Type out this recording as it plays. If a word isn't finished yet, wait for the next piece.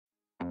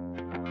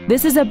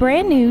This is a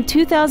brand new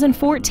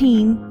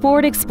 2014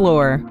 Ford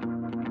Explorer.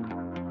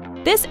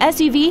 This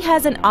SUV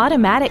has an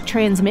automatic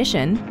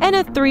transmission and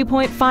a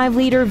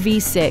 3.5-liter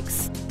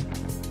V6.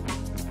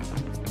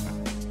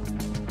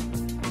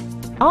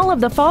 All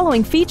of the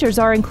following features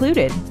are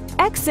included: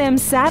 XM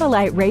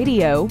satellite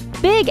radio,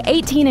 big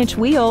 18-inch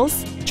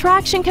wheels,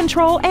 traction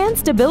control and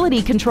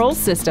stability control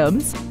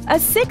systems, a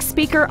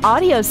 6-speaker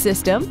audio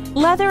system,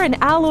 leather and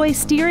alloy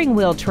steering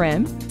wheel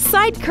trim,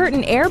 side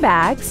curtain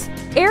airbags,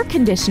 air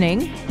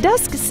conditioning,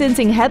 dusk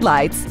sensing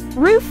headlights,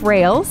 roof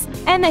rails,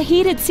 and the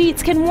heated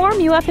seats can warm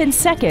you up in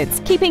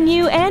seconds, keeping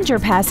you and your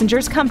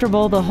passengers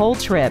comfortable the whole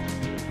trip.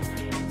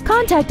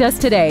 Contact us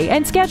today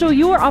and schedule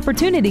your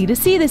opportunity to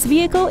see this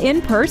vehicle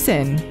in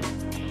person.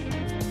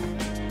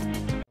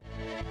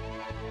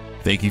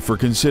 Thank you for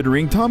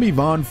considering Tommy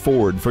Vaughn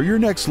Ford for your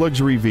next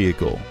luxury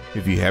vehicle.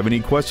 If you have any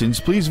questions,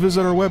 please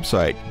visit our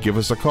website, give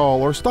us a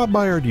call, or stop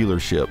by our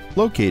dealership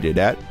located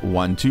at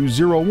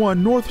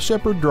 1201 North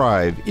Shepherd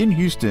Drive in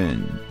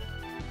Houston.